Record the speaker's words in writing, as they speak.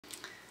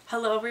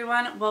Hello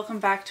everyone, welcome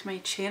back to my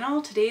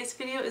channel. Today's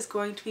video is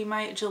going to be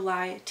my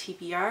July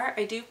TBR.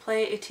 I do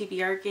play a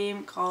TBR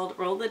game called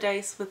Roll the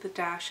Dice with a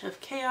Dash of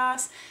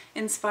Chaos,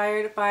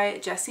 inspired by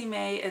Jessie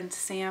Mae and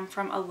Sam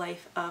from A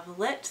Life of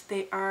Lit.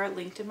 They are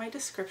linked in my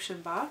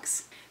description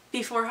box.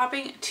 Before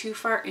hopping too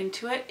far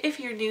into it, if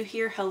you're new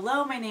here,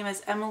 hello, my name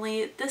is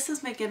Emily. This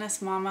is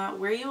MacInnis Mama,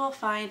 where you will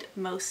find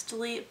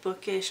mostly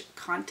bookish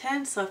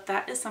content. So if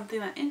that is something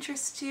that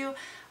interests you,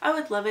 I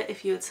would love it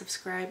if you would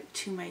subscribe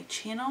to my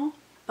channel.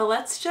 But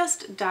let's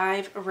just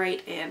dive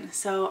right in.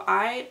 So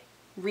I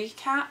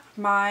recap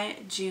my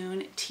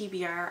June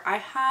TBR. I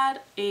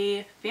had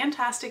a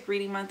fantastic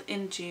reading month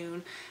in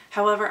June.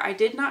 However, I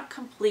did not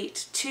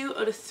complete 2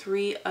 out of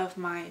 3 of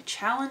my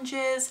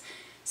challenges.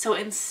 So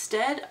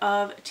instead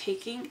of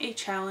taking a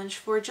challenge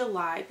for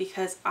July,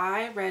 because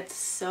I read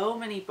so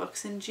many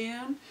books in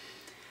June,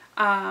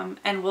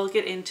 and we'll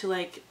get into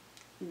like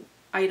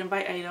item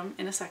by item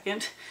in a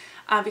second,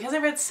 because I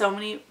read so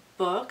many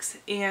books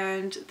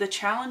and the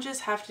challenges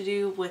have to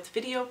do with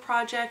video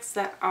projects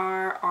that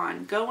are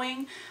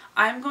ongoing,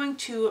 I'm going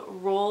to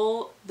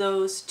roll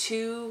those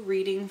 2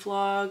 reading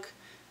vlog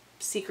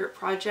secret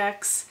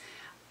projects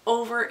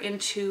over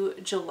into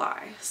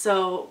July.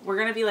 So we're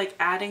going to be like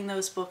adding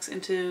those books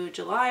into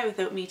July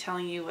without me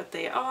telling you what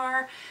they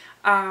are.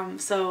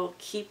 So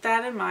keep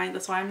that in mind.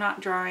 That's why I'm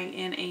not drawing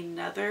in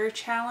another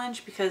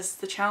challenge, because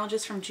the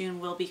challenges from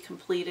June will be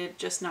completed,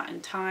 just not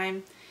in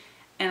time.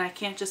 And I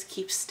can't just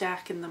keep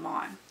stacking them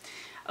on.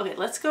 Okay,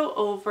 let's go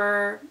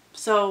over.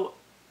 So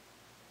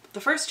the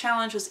first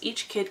challenge was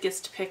each kid gets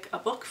to pick a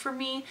book for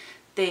me.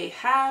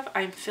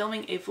 I'm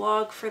filming a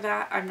vlog for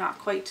that. I'm not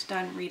quite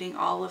done reading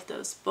all of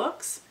those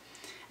books.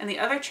 And the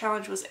other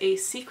challenge was a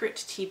secret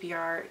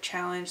TBR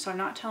challenge. So I'm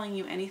not telling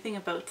you anything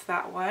about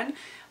that one,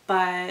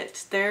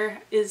 but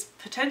there is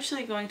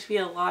potentially going to be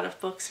a lot of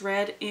books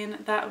read in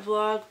that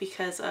vlog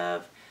because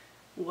of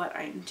what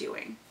I'm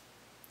doing.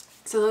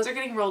 So those are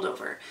getting rolled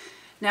over.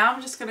 Now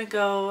I'm just going to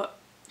go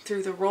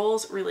through the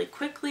rolls really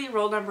quickly.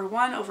 Roll number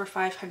 1, over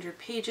 500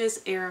 pages,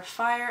 Heir of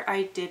Fire.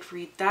 I did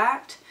read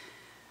that.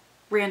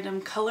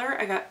 Random color,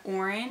 I got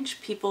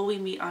orange. People We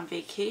Meet on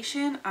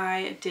Vacation.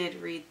 I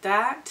did read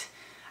that.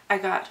 I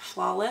got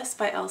Flawless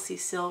by Elsie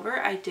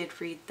Silver. I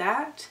did read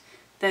that.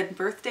 Then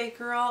Birthday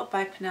Girl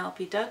by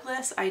Penelope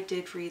Douglas. I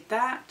did read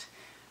that.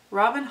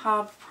 Robin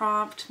Hobb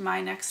prompt,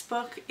 my next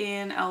book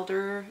in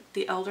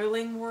the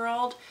Elderling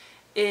world,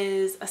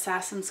 is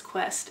Assassin's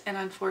Quest, and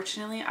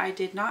unfortunately I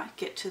did not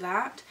get to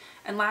that.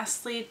 And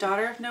lastly,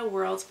 Daughter of No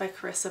Worlds by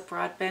Carissa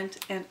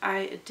Broadbent, and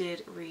I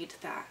did read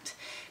that.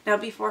 Now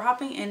before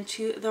hopping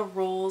into the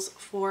rolls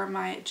for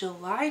my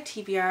July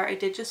TBR, I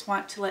did just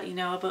want to let you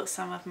know about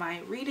some of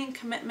my reading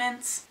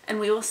commitments, and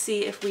we will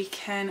see if we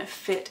can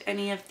fit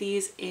any of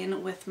these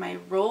in with my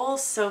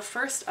rolls. So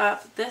first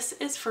up, this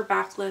is for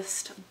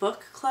Backlist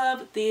Book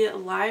Club. The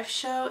live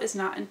show is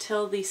not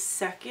until the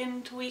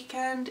second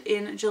weekend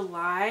in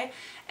July,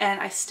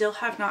 and I still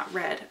have not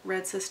read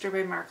Red Sister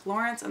by Mark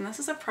Lawrence, and this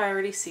is a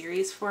priority series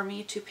for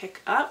me to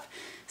pick up.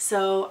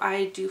 So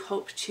I do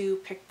hope to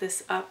pick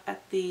this up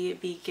at the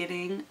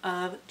beginning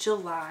of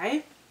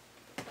July.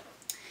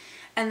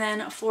 And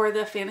then for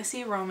the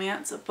Fantasy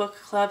Romance Book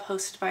Club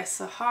hosted by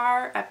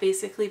Sahar at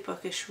Basically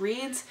Bookish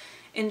Reads,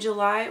 in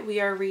July we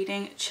are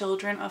reading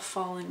Children of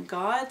Fallen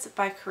Gods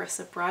by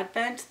Carissa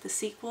Broadbent, the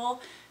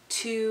sequel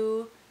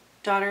to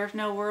Daughter of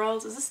No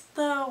Worlds. Is this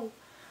the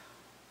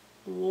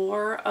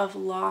War of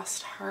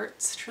Lost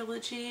Hearts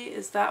trilogy?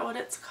 Is that what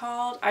it's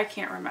called? I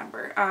can't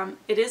remember.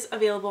 It is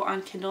available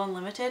on Kindle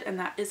Unlimited, and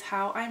that is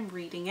how I'm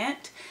reading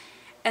it.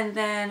 And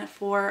then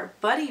for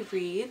buddy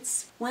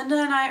reads, Linda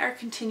and I are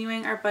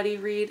continuing our buddy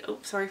read,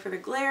 oops, sorry for the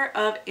glare,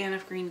 of Anne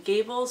of Green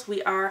Gables.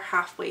 We are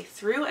halfway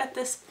through at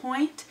this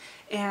point,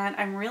 and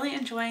I'm really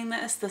enjoying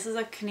this. This is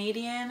a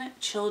Canadian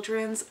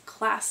children's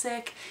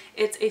classic.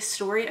 It's a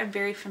story I'm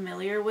very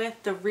familiar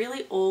with. The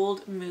really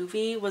old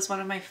movie was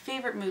one of my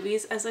favorite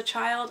movies as a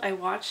child. I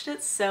watched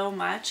it so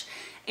much,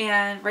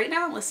 and right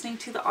now I'm listening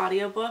to the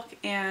audiobook,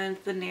 and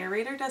the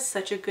narrator does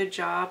such a good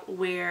job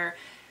where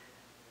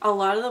a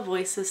lot of the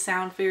voices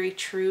sound very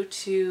true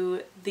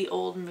to the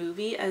old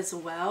movie as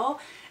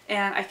well.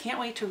 And I can't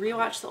wait to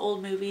rewatch the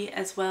old movie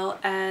as well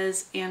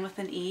as Anne with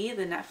an E,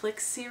 the Netflix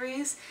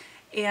series.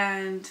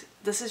 And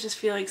this is just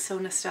feeling so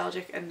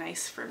nostalgic and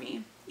nice for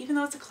me. Even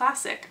though it's a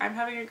classic, I'm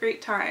having a great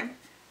time.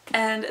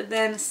 And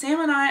then Sam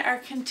and I are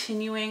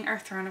continuing our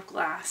Throne of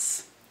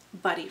Glass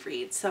buddy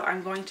read. So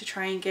I'm going to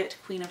try and get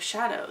Queen of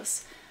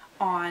Shadows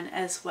on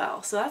as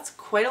well. So that's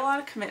quite a lot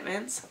of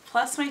commitments,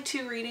 plus my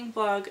 2 reading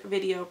vlog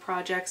video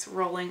projects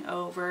rolling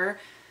over,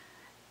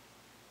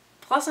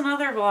 plus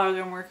another vlog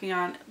I'm working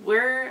on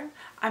where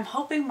I'm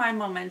hoping my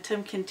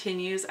momentum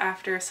continues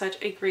after such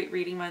a great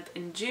reading month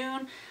in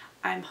June.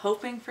 I'm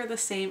hoping for the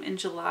same in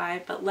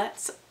July, but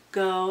let's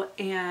go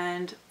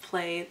and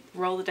play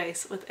Roll the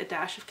Dice with a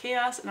Dash of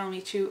Chaos, and I'll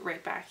meet you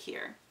right back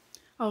here.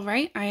 All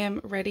right, I am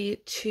ready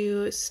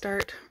to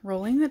start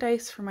rolling the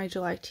dice for my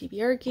July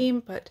TBR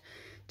game, but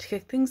to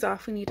kick things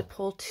off, we need to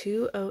pull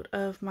 2 out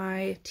of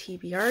my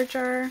TBR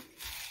jar.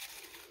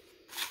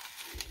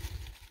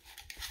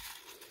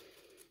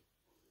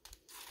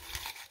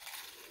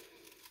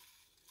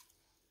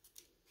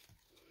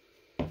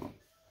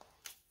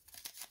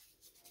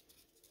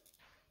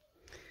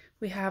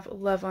 We have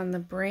Love on the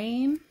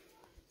Brain.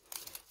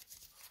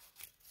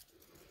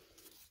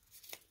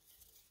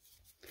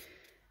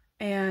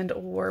 And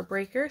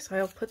Warbreaker. So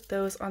I'll put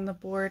those on the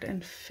board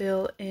and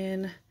fill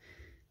in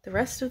the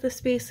rest of the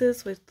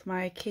spaces with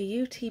my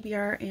KU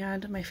TBR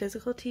and my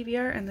physical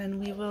TBR, and then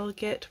we will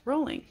get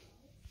rolling.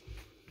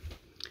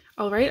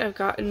 All right, I've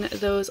gotten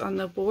those on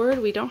the board.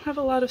 We don't have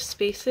a lot of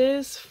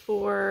spaces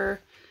for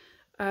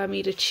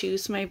me to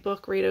choose my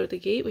book right out of the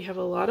gate. We have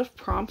a lot of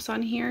prompts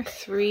on here,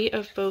 3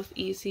 of both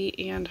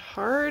easy and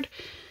hard.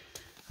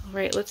 All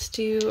right, let's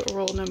do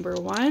roll number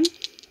 1.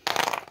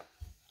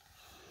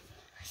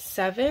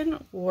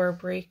 7,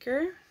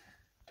 Warbreaker.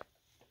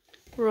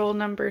 Roll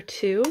number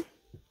 2.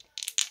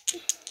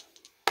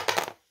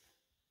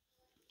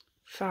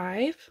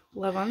 5,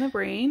 Love on the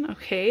Brain.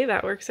 Okay,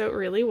 that works out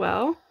really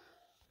well.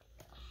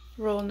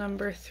 Roll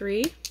number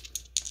 3.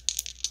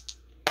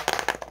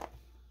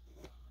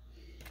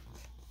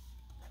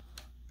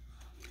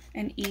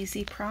 An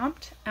easy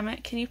prompt.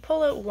 Emmett, can you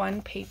pull out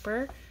 1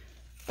 paper?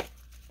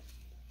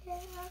 Yeah.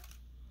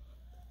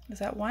 Is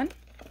that 1?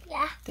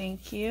 Yeah.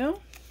 Thank you.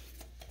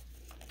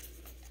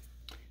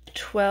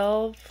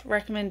 12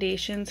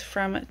 recommendations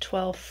from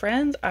 12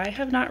 friends. I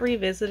have not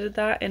revisited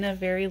that in a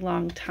very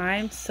long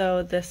time,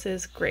 so this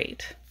is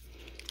great.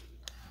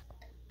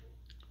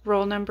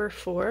 Roll number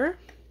 4.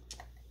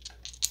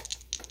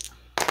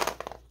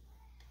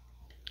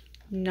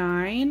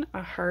 9,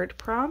 a hard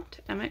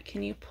prompt. Emmett,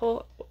 can you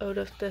pull out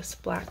of this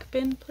black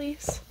bin,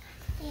 please?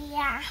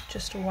 Yeah.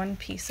 Just 1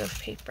 piece of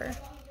paper.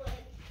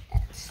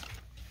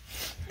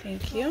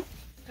 Thank you.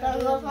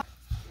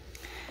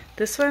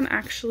 This one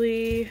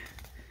actually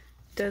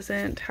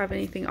doesn't have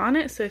anything on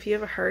it, so if you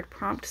have a hard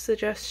prompt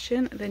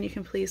suggestion, then you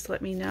can please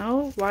let me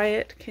know.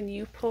 Wyatt, can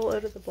you pull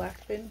out of the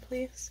black bin,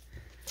 please?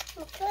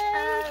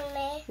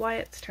 Okay.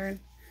 Wyatt's turn.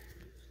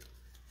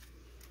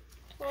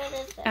 What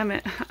is it?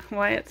 Emmett,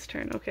 Wyatt's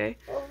turn, okay?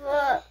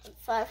 Over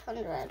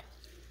 500.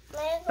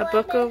 A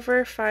book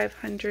over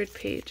 500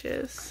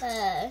 pages.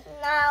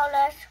 Now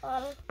this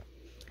one.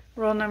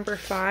 Roll number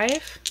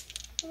 5.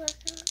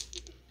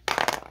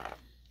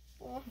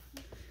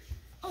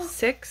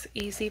 6,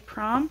 easy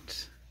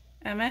prompt.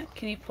 Emmett,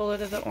 can you pull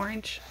out of the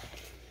orange?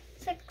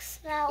 6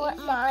 now at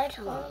my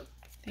turn.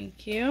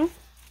 Thank you.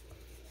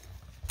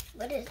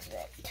 What is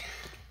it?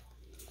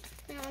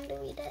 I want to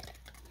read it.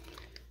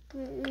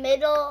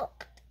 Middle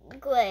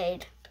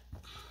grade.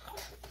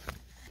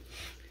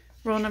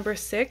 Roll number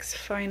 6,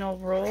 final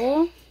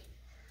roll.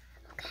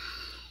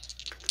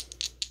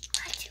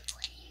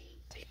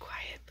 Be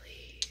quiet,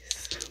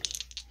 please.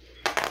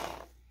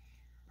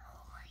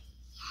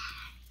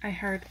 I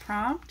heard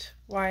prompt.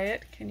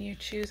 Wyatt, can you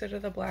choose out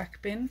of the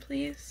black bin,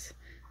 please?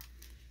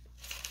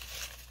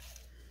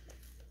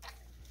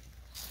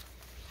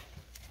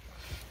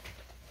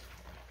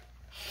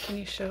 Can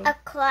you show?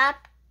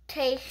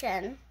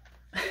 Adaptation.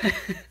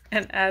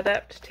 An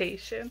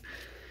adaptation.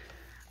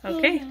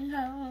 Okay.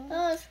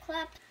 Oh, it's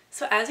clapped.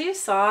 So as you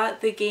saw,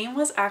 the game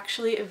was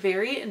actually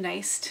very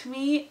nice to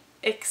me,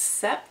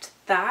 except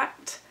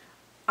that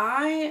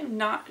I'm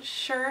not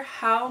sure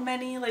how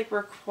many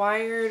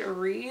required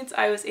reads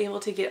I was able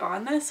to get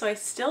on this. So I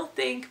still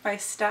think my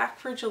stack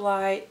for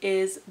July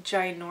is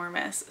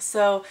ginormous.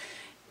 So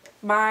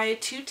my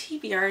 2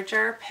 TBR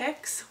jar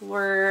picks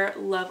were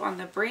Love on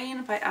the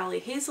Brain by Ali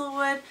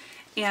Hazelwood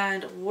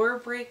and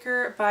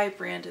Warbreaker by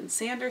Brandon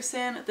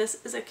Sanderson.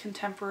 This is a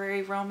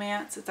contemporary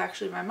romance. It's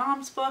actually my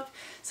mom's book,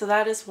 so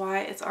that is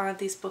why it's on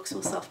These Books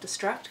Will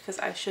Self-Destruct, because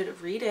I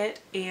should read it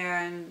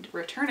and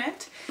return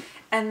it.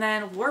 And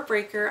then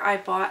Warbreaker I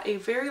bought a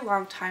very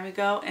long time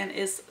ago and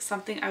is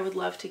something I would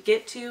love to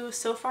get to.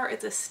 So far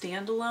it's a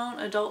standalone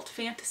adult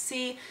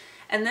fantasy,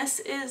 and this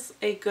is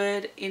a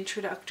good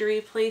introductory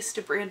place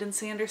to Brandon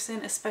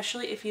Sanderson,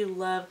 especially if you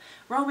love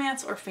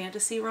romance or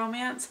fantasy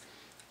romance.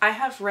 I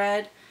have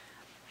read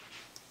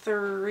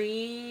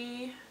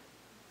 3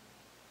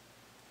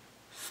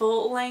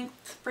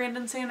 full-length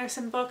Brandon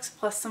Sanderson books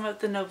plus some of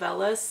the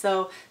novellas,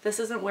 so this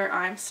isn't where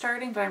I'm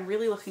starting, but I'm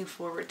really looking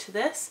forward to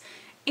this.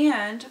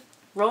 And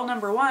roll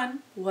number 1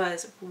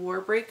 was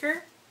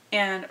Warbreaker,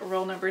 and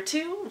roll number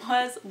 2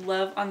 was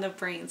Love on the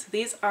Brain. So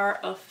these are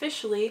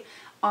officially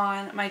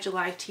on my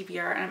July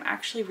TBR, and I'm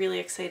actually really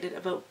excited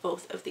about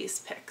both of these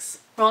picks.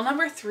 Roll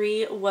number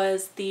 3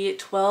 was the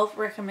 12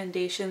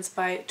 recommendations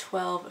by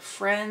 12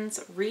 friends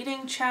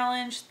reading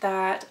challenge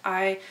that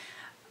I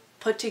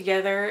put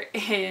together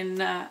in,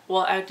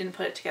 well, I didn't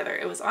put it together.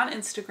 It was on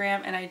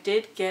Instagram, and I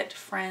did get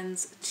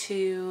friends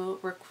to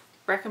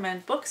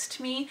recommend books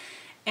to me,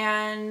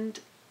 and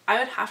I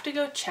would have to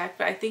go check,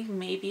 but I think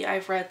maybe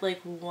I've read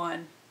like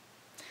 1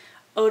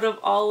 out of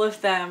all of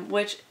them,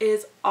 which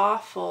is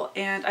awful.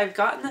 And I've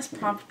gotten this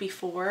prompt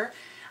before.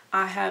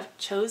 I have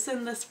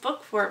chosen this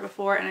book for it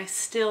before, and I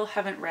still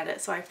haven't read it.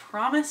 So I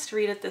promised to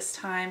read it this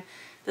time.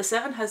 The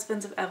Seven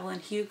Husbands of Evelyn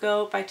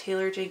Hugo by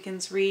Taylor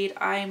Jenkins Reid.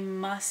 I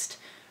must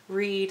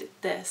read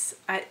this.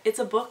 It's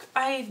a book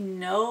I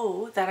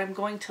know that I'm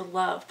going to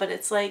love, but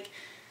it's like,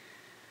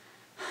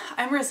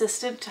 I'm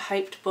resistant to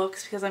hyped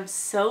books because I'm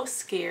so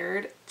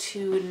scared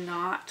to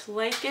not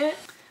like it.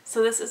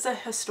 So this is a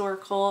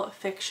historical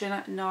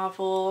fiction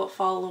novel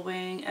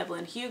following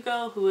Evelyn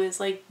Hugo, who is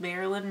like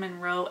Marilyn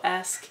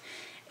Monroe-esque,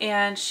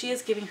 and she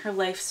is giving her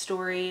life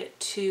story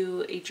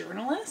to a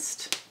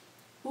journalist,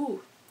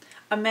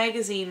 a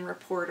magazine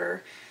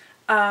reporter,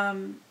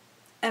 and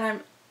I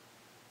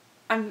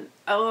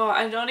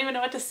don't even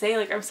know what to say.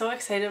 Like, I'm so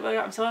excited about it.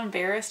 I'm so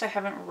embarrassed I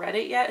haven't read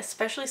it yet,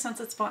 especially since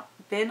it's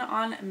been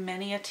on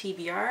many a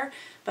TBR,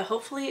 but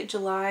hopefully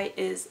July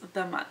is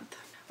the month.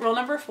 Roll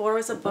number 4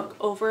 was a book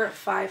over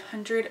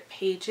 500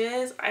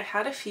 pages. I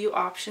had a few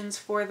options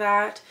for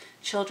that: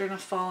 Children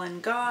of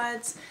Fallen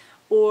Gods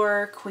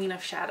or Queen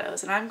of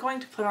Shadows. And I'm going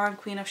to put on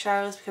Queen of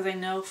Shadows because I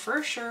know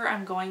for sure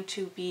I'm going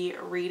to be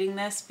reading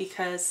this,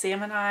 because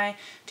Sam and I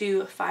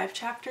do 5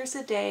 chapters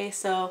a day,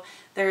 so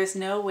there is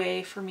no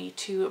way for me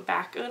to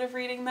back out of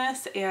reading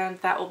this, and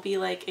that will be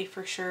like a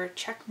for sure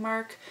check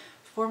mark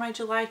for my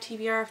July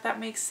TBR, if that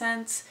makes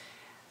sense.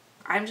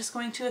 I'm just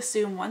going to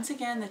assume once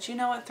again that you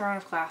know what Throne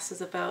of Glass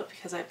is about,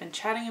 because I've been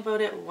chatting about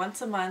it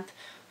once a month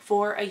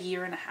for a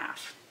year and a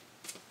half.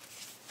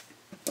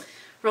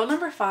 Roll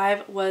number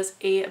 5 was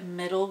a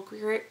middle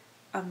grade.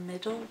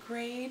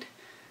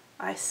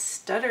 I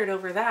stuttered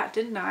over that,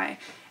 didn't I?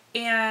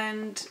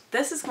 And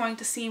this is going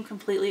to seem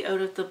completely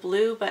out of the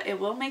blue, but it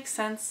will make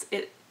sense.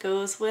 It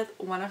goes with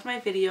one of my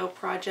video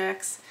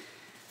projects.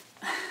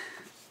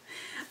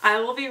 I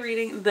will be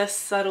reading The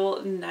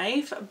Subtle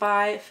Knife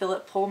by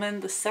Philip Pullman,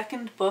 the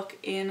second book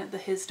in the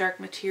His Dark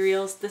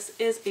Materials. This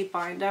is a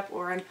bind up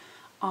or an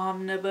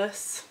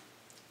omnibus.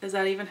 Is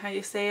that even how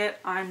you say it?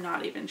 I'm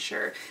not even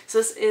sure. So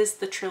this is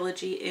the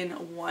trilogy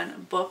in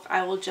one book.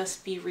 I will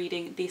just be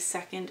reading the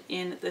second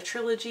in the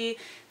trilogy.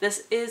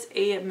 This is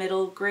a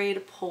middle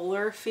grade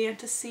polar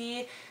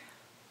fantasy.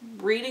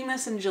 Reading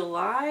this in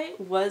July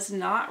was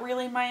not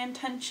really my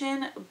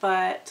intention,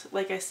 but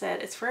like I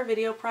said, it's for a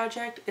video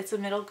project. It's a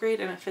middle grade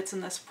and it fits in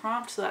this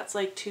prompt, so that's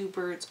like 2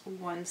 birds,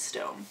 1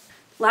 stone.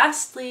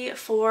 Lastly,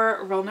 for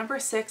roll number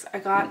 6, I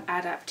got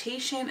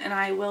adaptation, and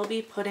I will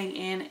be putting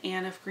in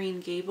Anne of Green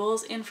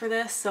Gables in for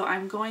this. So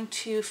I'm going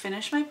to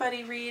finish my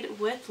buddy read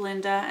with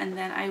Linda, and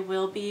then I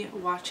will be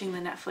watching the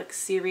Netflix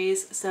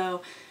series.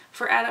 So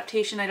for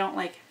adaptation, I don't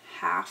like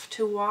have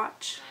to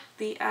watch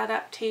the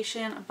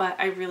adaptation, but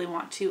I really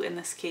want to in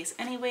this case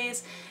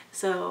anyways.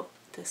 So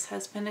this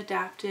has been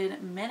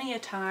adapted many a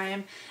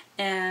time,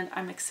 and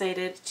I'm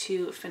excited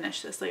to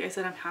finish this. Like I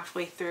said, I'm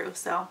halfway through,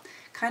 so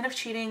kind of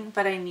cheating,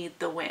 but I need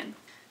the win.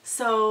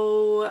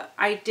 So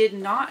I did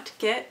not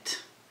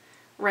get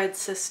Red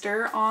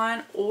Sister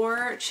on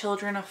or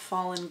Children of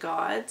Fallen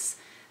Gods.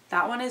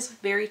 That one is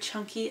very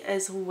chunky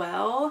as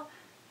well.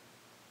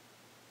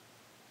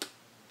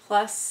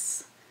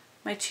 Plus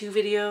my 2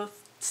 video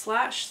 /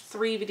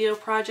 3 video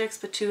projects,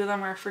 but 2 of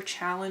them are for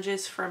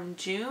challenges from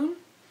June.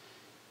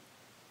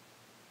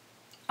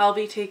 I'll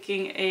be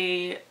taking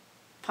a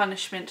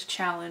punishment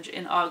challenge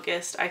in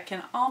August. I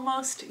can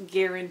almost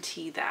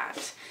guarantee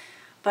that.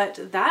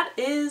 But that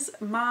is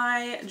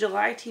my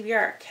July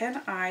TBR.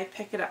 Can I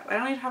pick it up? I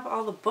don't even have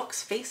all the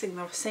books facing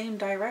the same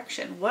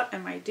direction. What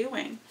am I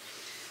doing?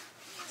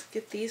 Let's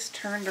get these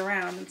turned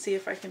around and see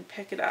if I can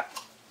pick it up.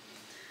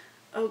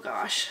 Oh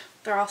gosh,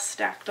 they're all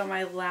stacked on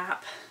my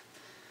lap.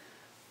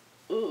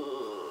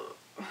 Ooh.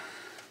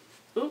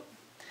 Ooh.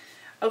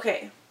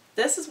 Okay,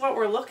 this is what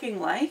we're looking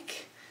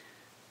like.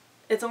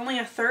 It's only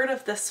a third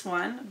of this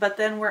one, but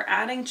then we're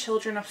adding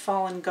Children of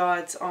Fallen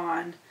Gods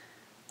on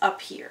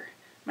up here.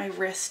 My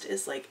wrist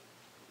is like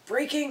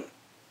breaking.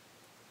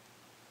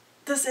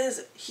 This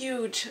is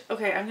huge.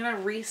 Okay, I'm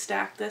gonna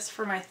restack this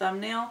for my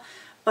thumbnail,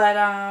 but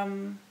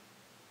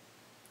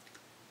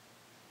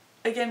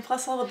again,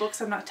 plus all the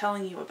books I'm not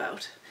telling you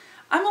about.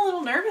 I'm a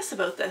little nervous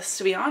about this,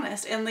 to be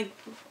honest, and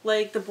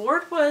like the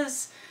board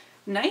was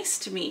nice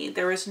to me.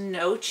 There was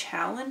no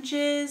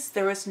challenges.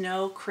 There was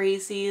no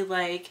crazy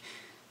like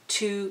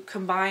to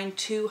combine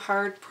 2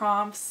 hard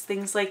prompts,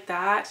 things like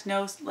that.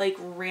 No like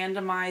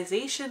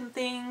randomization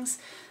things,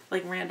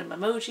 like random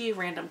emoji,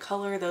 random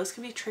color. Those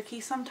can be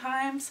tricky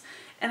sometimes.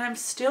 And I'm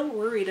still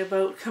worried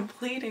about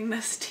completing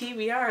this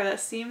TBR. That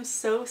seems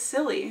so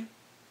silly.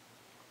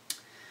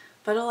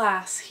 But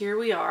alas, here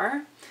we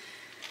are.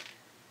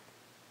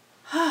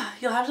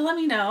 You'll have to let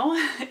me know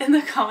in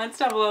the comments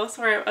down below.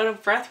 Sorry, I'm out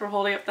of breath for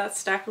holding up that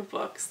stack of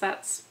books.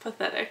 That's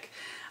pathetic.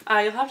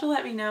 You'll have to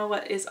let me know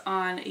what is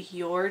on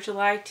your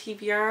July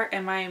TBR.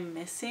 Am I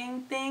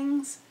missing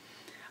things?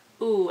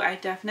 Ooh, I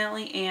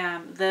definitely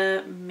am.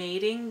 The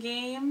Mating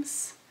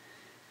Games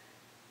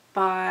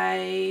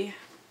by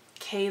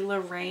Kay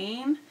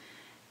Lorraine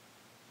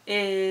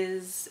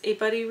is a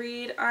buddy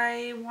read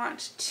I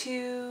want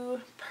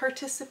to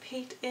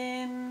participate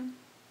in.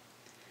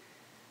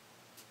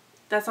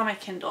 That's on my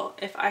Kindle.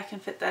 If I can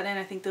fit that in,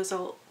 I think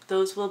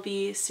those will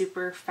be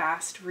super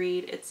fast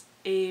read. It's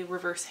a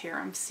reverse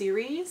harem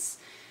series,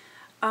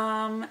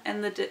 and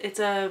it's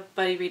a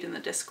buddy read in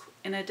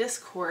a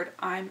Discord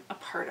I'm a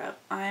part of.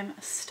 I'm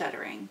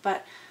stuttering,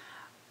 but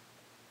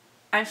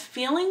I'm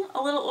feeling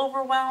a little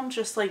overwhelmed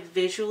just like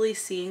visually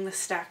seeing the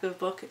stack of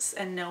books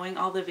and knowing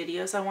all the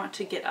videos I want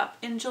to get up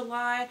in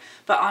July.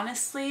 But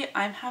honestly,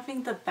 I'm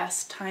having the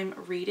best time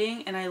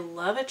reading, and I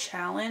love a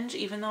challenge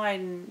even though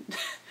I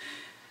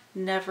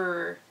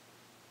never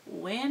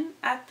win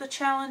at the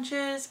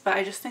challenges, but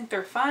I just think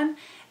they're fun,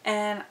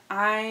 and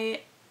I'm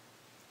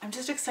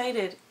just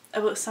excited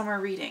about summer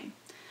reading.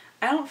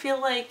 I don't feel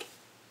like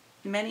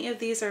many of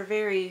these are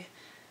very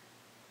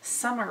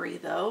summery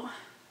though.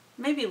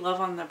 Maybe Love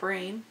on the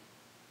Brain,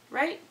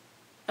 right?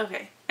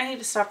 Okay, I need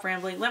to stop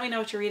rambling. Let me know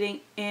what you're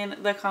reading in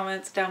the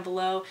comments down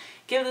below.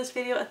 Give this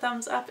video a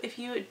thumbs up if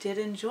you did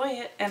enjoy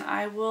it, and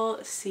I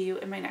will see you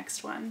in my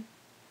next one.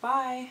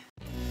 Bye!